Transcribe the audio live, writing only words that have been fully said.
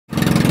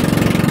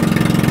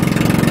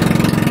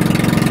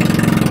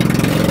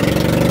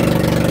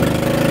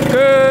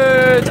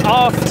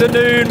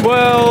afternoon,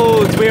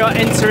 world. We are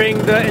entering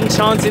the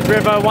Enchanted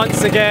River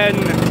once again.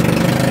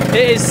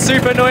 It is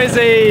super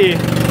noisy.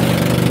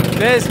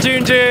 There's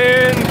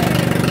Junjun.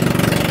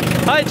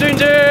 Hi,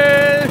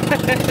 Junjun.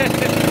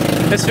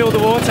 Let's feel the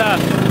water.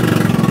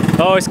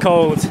 Oh, it's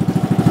cold.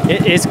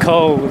 It is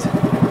cold.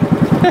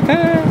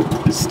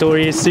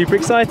 Story is super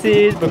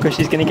excited because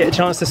she's going to get a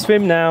chance to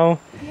swim now.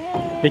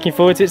 Yay. Looking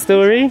forward to it,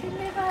 Story.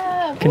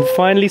 Can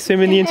finally swim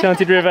in the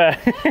Enchanted River.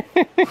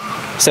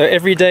 So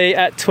every day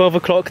at 12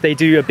 o'clock they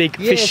do a big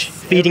fish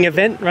feeding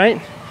event,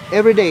 right?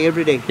 Every day.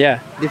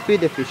 Yeah. They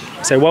feed the fish.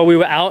 So while we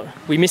were out,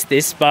 we missed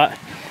this, but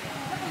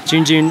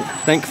Junjun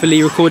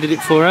thankfully recorded it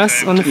for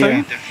us on the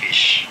phone.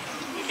 Yeah.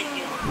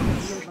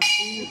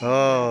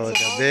 Oh,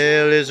 the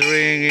bell is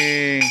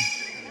ringing.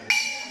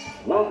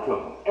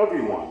 Welcome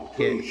everyone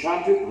to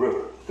Enchanted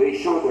River. They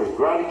show their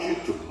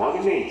gratitude to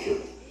Mother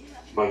Nature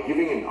by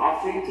giving an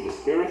offering to the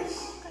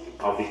spirits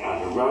of the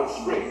underground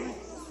spring.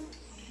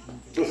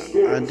 The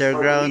spirits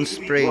underground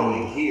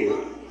spring. Here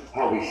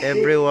how we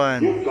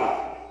everyone give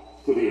back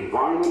to the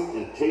environment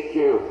and take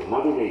care of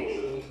Mother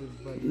Nature.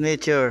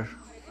 Nature.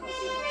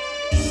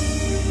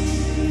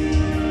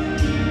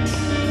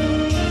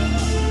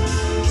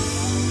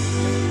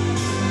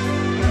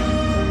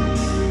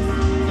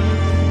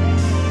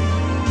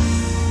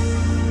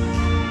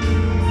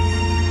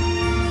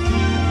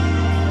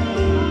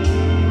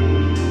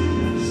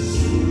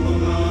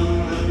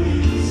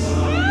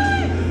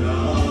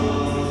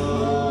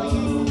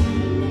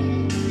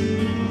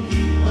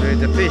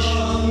 The fish.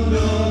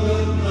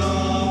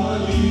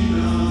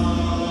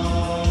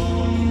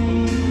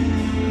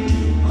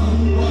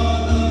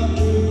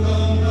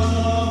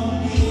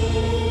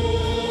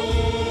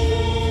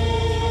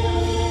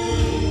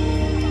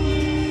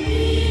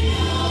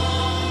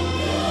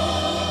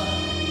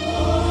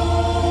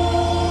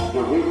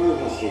 The river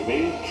has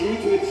remained true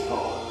to its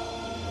call,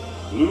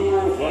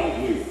 bluer than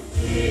blue.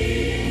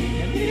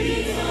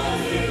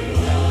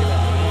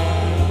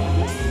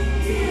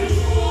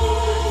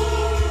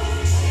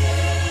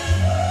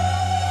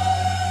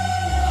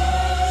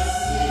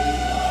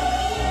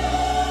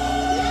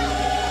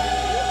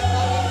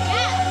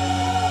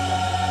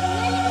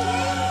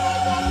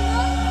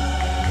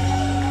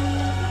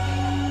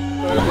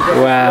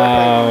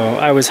 Wow,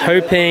 I was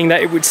hoping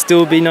that it would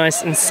still be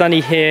nice and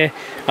sunny here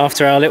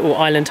after our little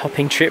island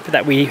hopping trip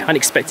that we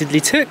unexpectedly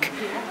took.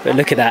 But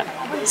look at that,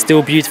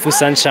 still beautiful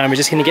sunshine. We're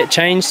just going to get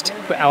changed,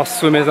 put our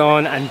swimmers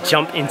on and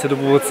jump into the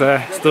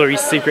water.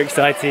 Story's super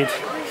excited.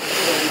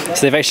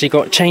 So they've actually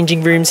got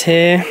changing rooms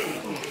here.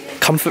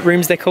 Comfort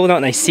rooms they're called,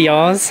 aren't they?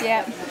 CRs.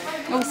 Yep.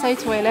 Also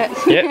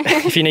toilets. Yep,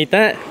 if you need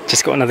that.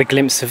 Just got another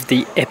glimpse of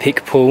the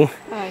epic pool.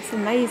 Oh, it's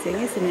amazing,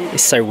 isn't it?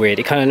 It's so weird,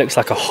 it kind of looks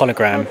like a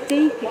hologram. How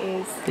deep it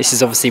is. This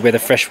is obviously where the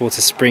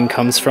freshwater spring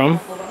comes from,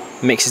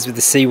 mixes with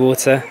the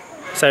seawater.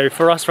 So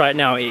for us right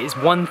now, it is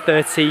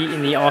 1:30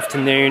 in the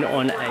afternoon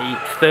on a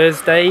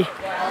Thursday.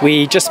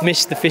 We just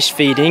missed the fish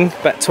feeding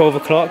about 12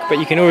 o'clock, but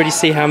you can already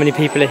see how many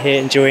people are here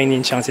enjoying the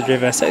Enchanted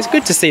River. So it's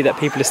good to see that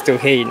people are still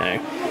here, you know.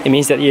 It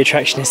means that the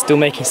attraction is still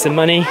making some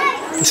money.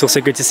 It's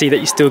also good to see that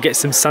you still get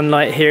some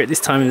sunlight here at this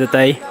time of the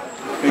day.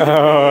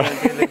 Oh,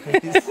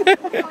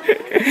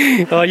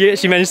 oh, you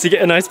actually managed to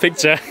get a nice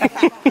picture.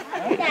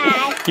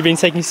 You've been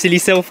taking silly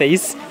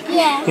selfies?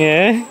 Yeah.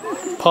 Yeah?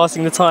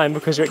 Passing the time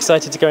because you're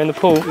excited to go in the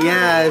pool?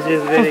 Yeah, it's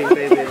just very.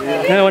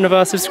 No, one of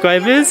our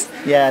subscribers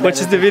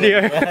watches the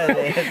video.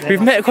 Yeah,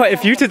 We've met quite a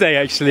few today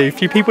actually. A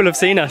few people have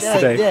seen us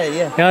today.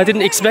 Yeah. I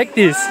didn't expect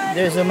this.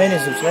 There's so many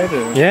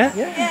subscribers. Yeah?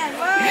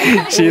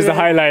 She is the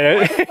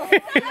highlighter.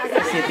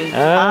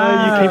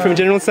 You came from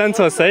General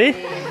Santos, eh?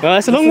 Well,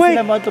 that's a long way.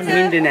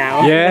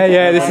 Mindanao.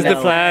 Yeah, this is the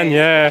plan,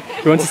 yeah.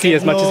 We want to see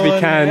as much as we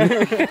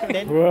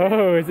can.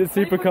 Whoa, is it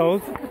super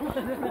cold?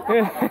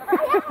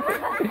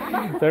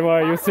 Don't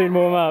worry, you'll soon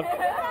warm up.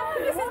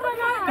 This is my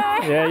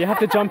nightmare. Yeah, you have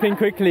to jump in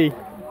quickly.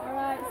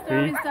 Alright,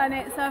 Story's done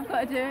it, so I've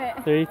got to do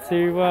it. 3,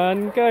 2,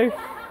 1, go.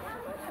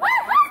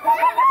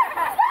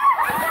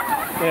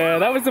 Yeah,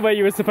 that was the way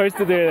you were supposed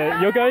to do it.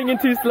 You're going in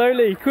too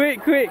slowly.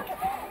 Quick.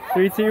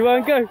 3, 2,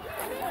 1, go.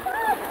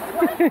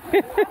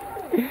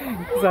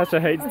 Sacha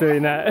hates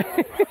doing that.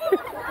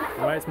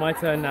 Alright, it's my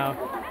turn now.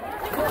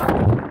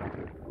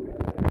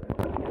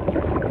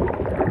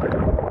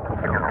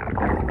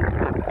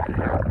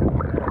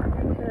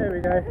 There we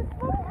go.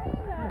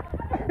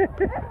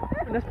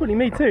 That's probably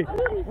me too.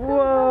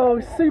 Whoa,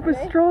 super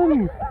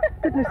strong.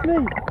 Goodness me.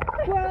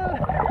 Whoa.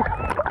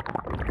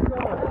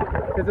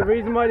 There's a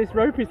reason why this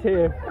rope is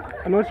here.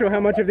 I'm not sure how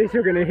much of this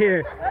you're going to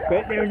hear,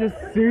 but there is a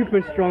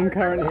super strong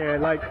current here.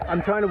 Like,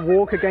 I'm trying to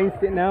walk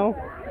against it now,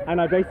 and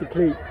I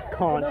basically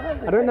can't.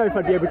 I don't know if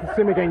I'd be able to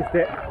swim against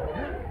it.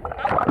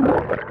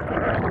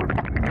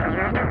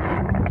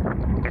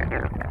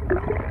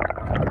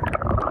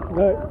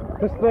 No,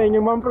 just staying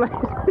in one place.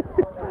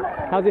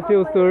 How's it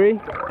feel, Story?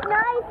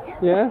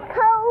 Nice. Yeah?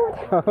 Cold.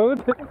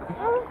 Cold?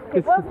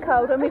 It was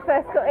cold when we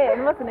first got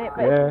in, wasn't it?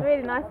 But Yeah. it's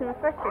really nice and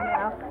refreshing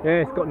now.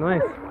 Yeah, it's got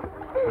nice.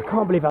 I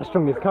can't believe how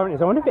strong this current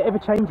is. I wonder if it ever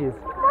changes.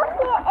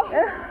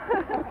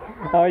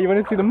 Oh, you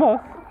want to see the moss?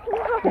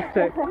 Let's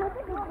check.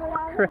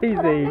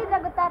 crazy.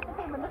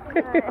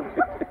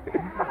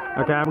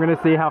 Okay, I'm gonna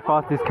see how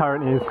fast this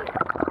current is.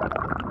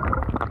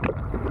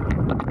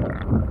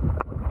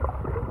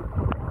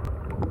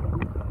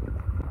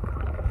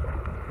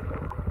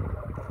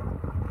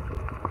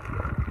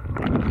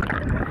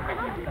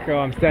 So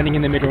I'm standing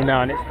in the middle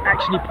now and it's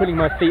actually pulling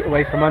my feet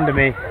away from under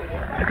me.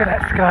 Look at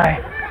that sky.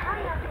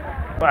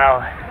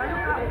 Wow.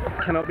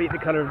 Cannot beat the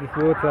colour of this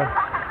water.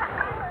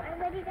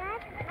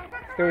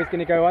 Story's going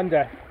to go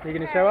under. Are you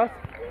going to show us?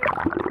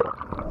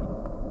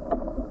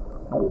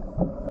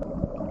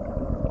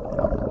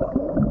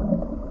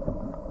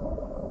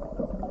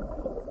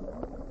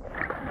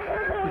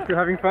 You still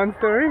having fun,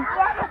 Story?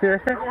 Yeah.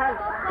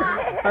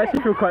 I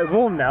actually feel quite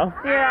warm now.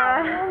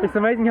 Yeah. It's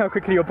amazing how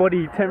quickly your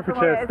body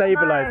temperature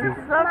stabilises.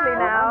 It's lovely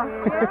now.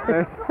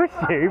 Push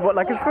you? What,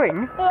 like a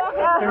swing?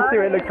 Let me see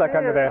what it looks like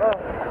under there.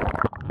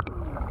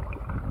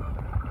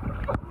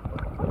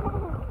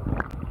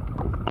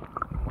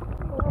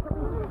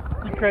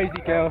 You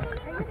crazy girl.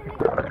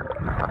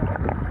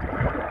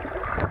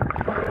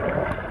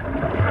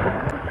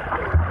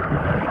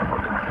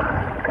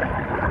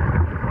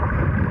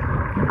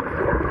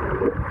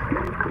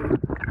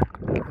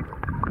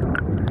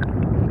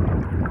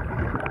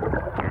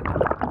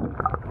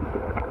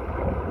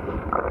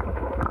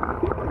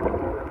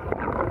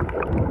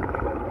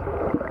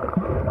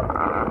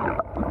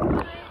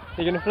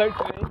 You're gonna float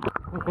to me?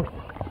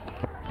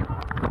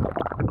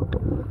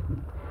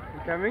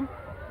 You coming?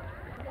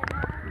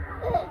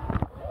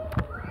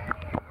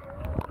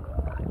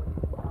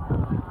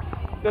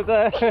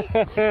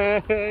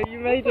 You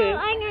made it!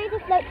 I'm going to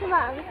float to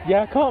Mum.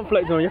 Yeah, I can't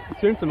float to Mum, you have to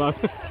swim to Mum.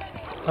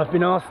 I've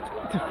been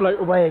asked to float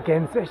away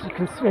again so she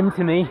can swim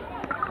to me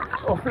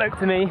or float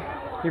to me.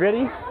 You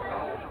ready?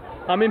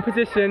 I'm in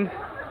position.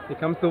 Here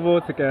comes the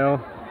water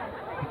girl.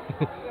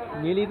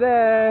 Nearly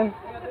there.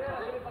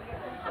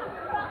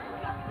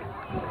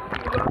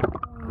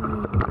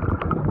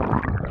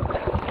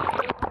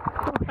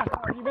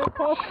 You went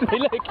past me,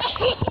 look!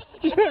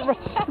 You went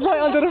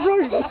right under the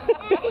rope!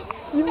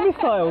 You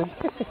missiled!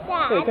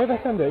 Here, go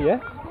back under, yeah?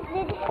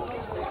 Did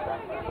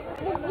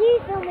you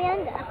film me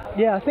under?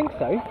 Yeah, I think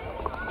so.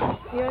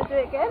 You want to do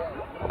it again?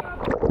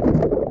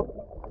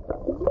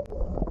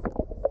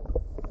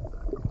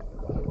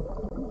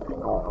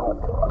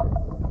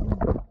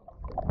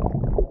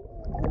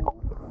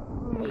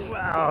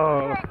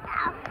 Wow!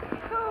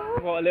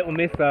 What a little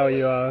missile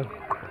you are.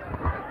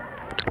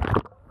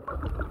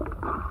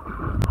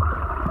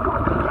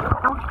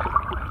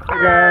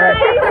 Okay.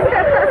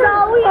 So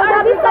we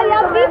are Bisaya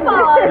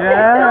people.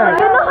 Yeah.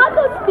 You know how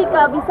to speak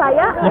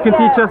Bisaya? You can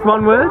teach us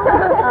one word?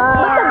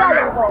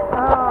 Tagalog.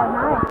 Oh,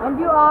 nice. And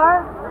you are?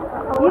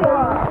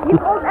 You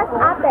called us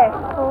Ate.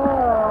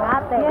 Oh,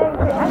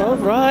 Ate.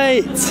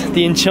 Alright,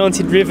 the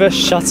Enchanted River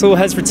shuttle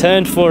has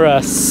returned for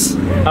us.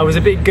 I was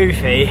a bit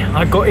goofy.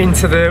 I got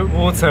into the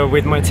water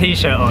with my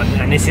t-shirt on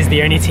and this is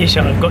the only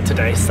t-shirt I've got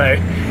today, so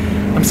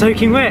I'm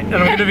soaking wet and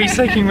I'm going to be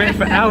soaking wet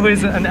for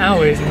hours and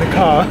hours in the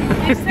car.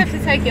 You just have to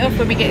take it off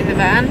when we get in the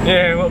van.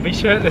 Yeah, we'll be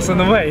shirtless on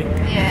the way.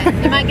 Yeah,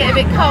 you might get a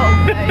bit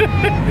cold though.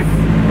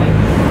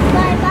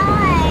 Bye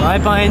bye. Bye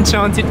bye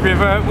Enchanted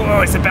River.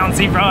 Whoa, it's a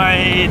bouncy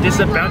ride. It's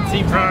a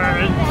bouncy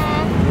ride.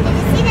 Did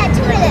you see that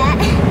toilet?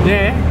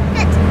 Yeah.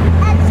 That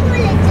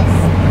toilet just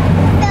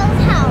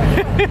filled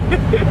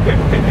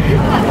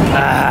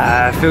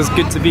out. Feels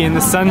good to be in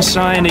the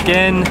sunshine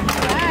again.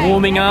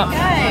 Warming up.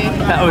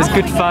 That was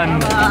good fun.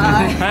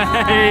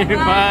 Bye.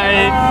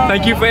 Bye.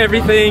 Thank you for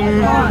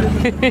everything.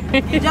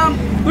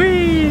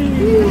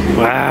 Whee!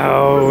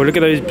 Wow, look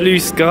at those blue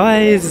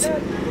skies.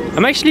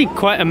 I'm actually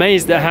quite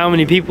amazed at how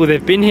many people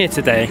there've been here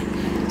today.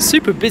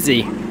 Super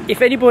busy.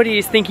 If anybody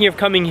is thinking of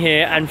coming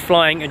here and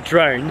flying a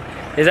drone,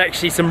 there's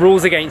actually some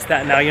rules against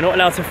that now. You're not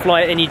allowed to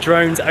fly any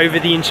drones over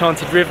the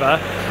Enchanted River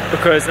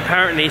because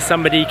apparently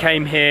somebody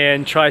came here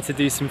and tried to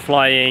do some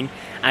flying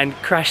and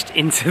crashed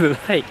into the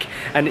lake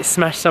and it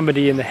smashed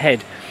somebody in the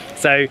head.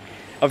 So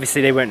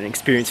obviously they weren't an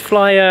experienced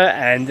flyer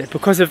and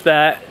because of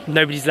that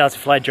nobody's allowed to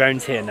fly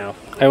drones here now.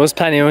 I was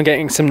planning on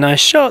getting some nice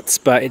shots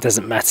but it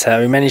doesn't matter.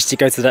 We managed to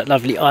go to that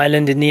lovely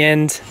island in the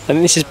end. I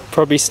think this is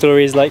probably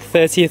Story's like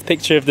 30th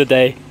picture of the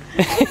day.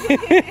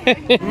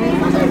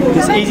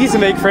 It's easy to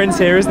make friends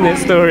here, isn't it,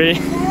 Story?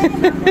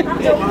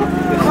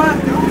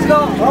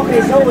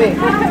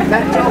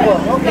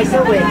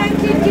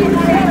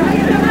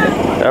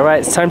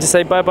 Alright, it's time to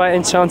say bye-bye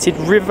Enchanted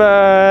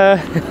River.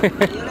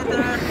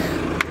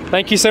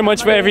 Thank you so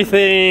much for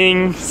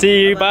everything.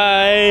 See you,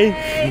 bye.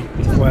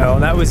 Well,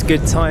 that was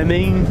good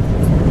timing.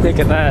 Look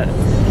at that.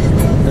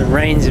 The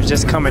rains have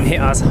just come and hit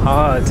us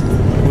hard.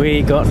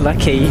 We got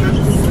lucky.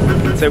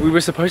 So we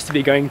were supposed to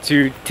be going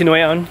to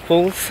Tinoyan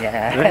Falls,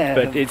 Yeah.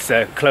 but it's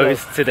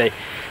closed today.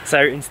 So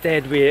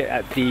instead we're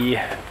at the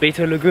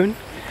Beto Lagoon.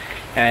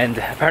 And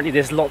apparently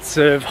there's lots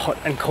of hot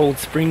and cold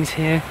springs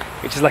here,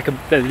 which is like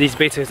these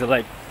betos are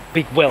like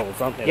big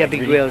wells, aren't they? Yeah, like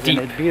big really whales deep.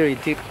 and very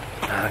deep.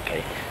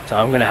 Okay, so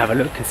I'm gonna have a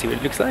look and see what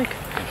it looks like.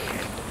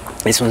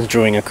 This one's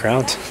drawing a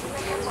crowd.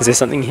 Is there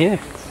something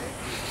here?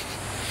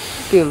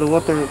 still the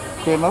water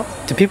came up.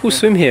 Do people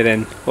swim here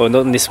then? Or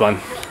not in this one?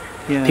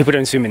 Yeah. People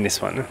don't swim in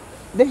this one.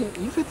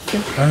 You could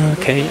swim.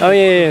 Okay. Oh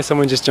yeah,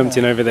 someone just jumped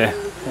in over there.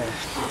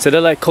 So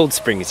they're like cold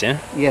springs, yeah?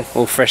 Yes.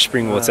 Or fresh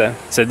spring water.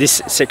 So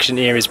this section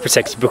here is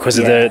protected because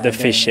of the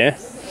fish, yeah?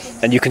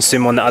 And you can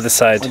swim on the other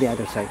side. On the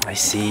other side. I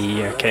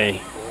see, okay.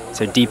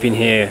 So deep in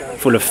here,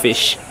 full of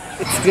fish.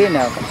 It's clear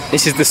now.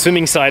 This is the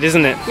swimming side,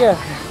 isn't it? Yeah.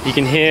 You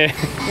can hear,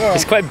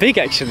 it's quite big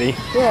actually.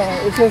 Yeah,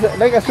 it's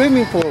like a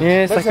swimming pool.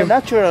 Yeah, it's but like a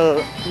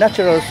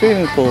natural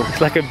swimming pool.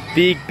 It's like a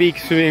big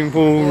swimming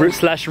pool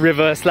slash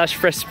river slash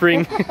fresh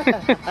spring.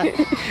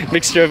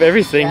 Mixture of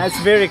everything. Yeah,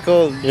 it's very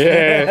cold.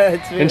 Yeah.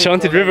 It's very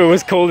Enchanted cold. River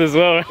was cold as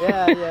well.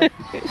 Yeah.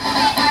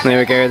 There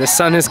we go, the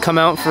sun has come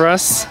out for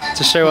us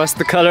to show us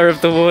the colour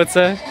of the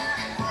water.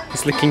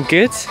 It's looking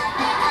good.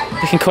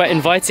 Looking quite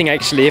inviting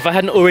actually. If I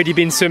hadn't already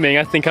been swimming,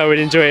 I think I would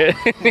enjoy it.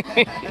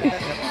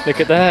 Look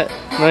at that,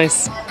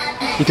 nice.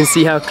 You can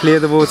see how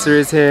clear the water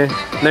is here.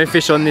 No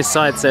fish on this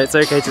side, so it's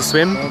okay to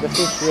swim. The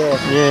fish,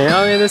 yeah. Yeah,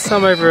 oh yeah, there's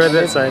some over on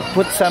that side.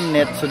 Put some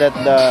net so that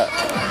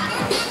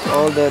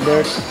all the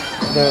dirt,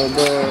 the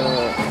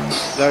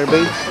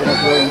garbage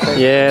cannot go inside.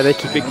 Yeah, they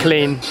keep it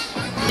clean.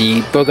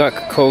 The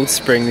Bogac Cold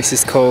spring, this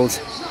is called.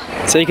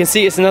 So you can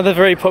see it's another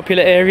very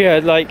popular area,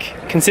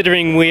 like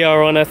considering we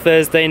are on a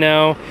Thursday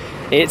now,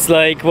 it's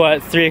like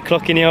what, 3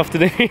 o'clock in the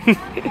afternoon.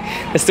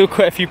 There's still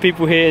quite a few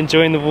people here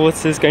enjoying the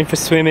waters, going for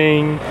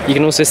swimming. You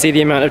can also see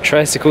the amount of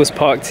tricycles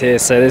parked here,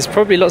 so there's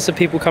probably lots of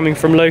people coming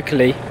from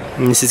locally.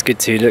 And this is good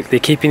too, look, they're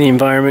keeping the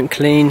environment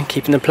clean,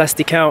 keeping the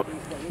plastic out.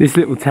 This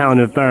little town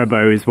of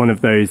Barabo is one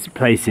of those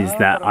places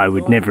that I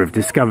would never have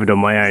discovered on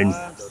my own.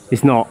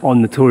 It's not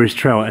on the tourist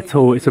trail at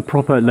all, it's a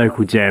proper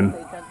local gem.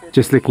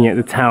 Just looking at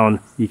the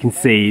town, you can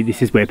see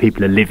this is where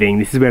people are living,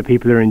 this is where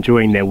people are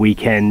enjoying their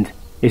weekend.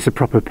 It's a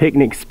proper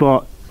picnic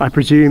spot. I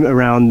presume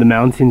around the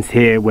mountains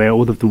here where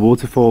all of the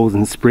waterfalls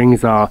and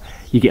springs are,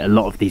 you get a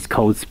lot of these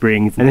cold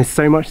springs. And there's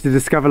so much to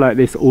discover like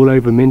this all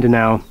over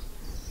Mindanao.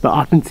 But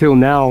up until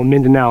now,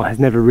 Mindanao has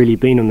never really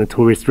been on the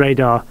tourist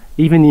radar.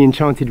 Even the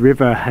Enchanted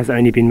River has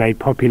only been made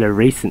popular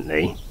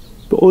recently.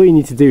 But all you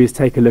need to do is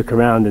take a look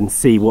around and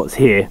see what's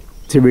here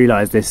to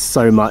realise there's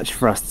so much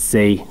for us to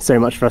see, so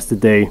much for us to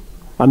do.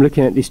 I'm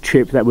looking at this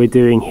trip that we're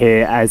doing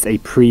here as a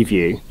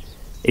preview.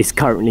 It's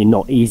currently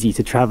not easy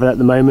to travel at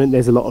the moment.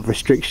 There's a lot of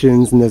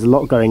restrictions and there's a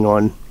lot going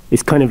on.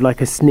 It's kind of like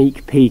a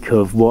sneak peek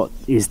of what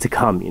is to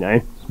come, you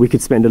know. We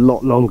could spend a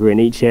lot longer in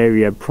each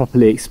area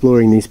properly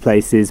exploring these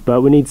places,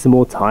 but we need some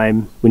more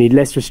time. We need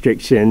less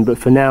restriction, but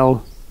for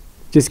now,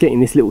 just getting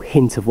this little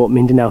hint of what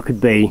Mindanao could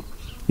be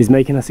is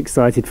making us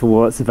excited for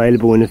what's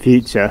available in the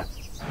future.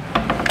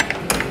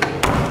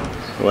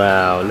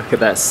 Wow, look at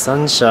that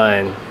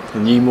sunshine. The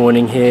new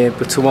morning here,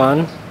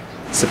 Butuan.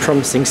 It's a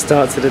promising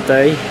start to the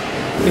day.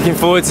 Looking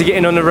forward to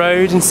getting on the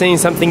road and seeing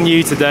something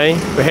new today.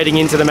 We're heading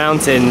into the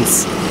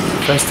mountains.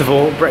 First of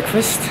all,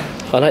 breakfast.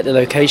 I like the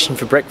location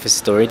for breakfast,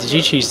 Story. Did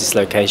you choose this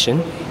location?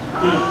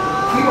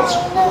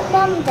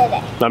 Mum did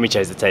it. Mummy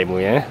chose the table,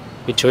 yeah?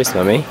 Good choice,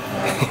 Mummy. We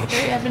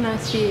have a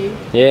nice view.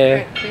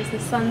 Yeah. Breakfast. The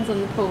sun's on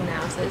the pool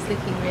now, so it's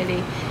looking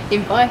really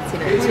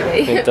inviting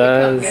actually. It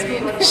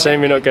does.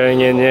 Shame we're not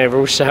going in. Yeah, we're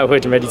all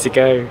showered and ready to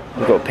go.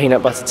 We've got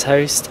peanut butter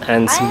toast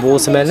and some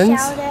watermelons.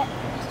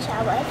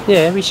 Showered.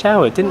 Yeah, we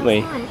showered, didn't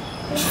we?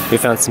 We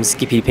found some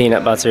Skippy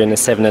peanut butter in the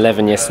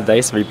 7-Eleven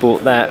yesterday, so we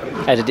bought that,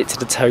 added it to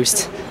the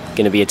toast.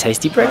 Gonna be a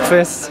tasty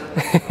breakfast.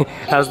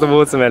 How's the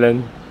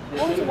watermelon?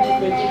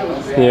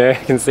 Yeah,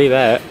 I can see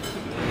that.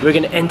 We're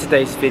gonna end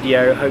today's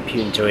video. Hope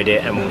you enjoyed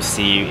it, and we'll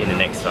see you in the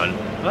next one.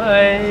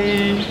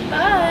 Bye!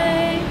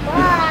 Bye!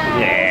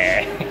 Yeah!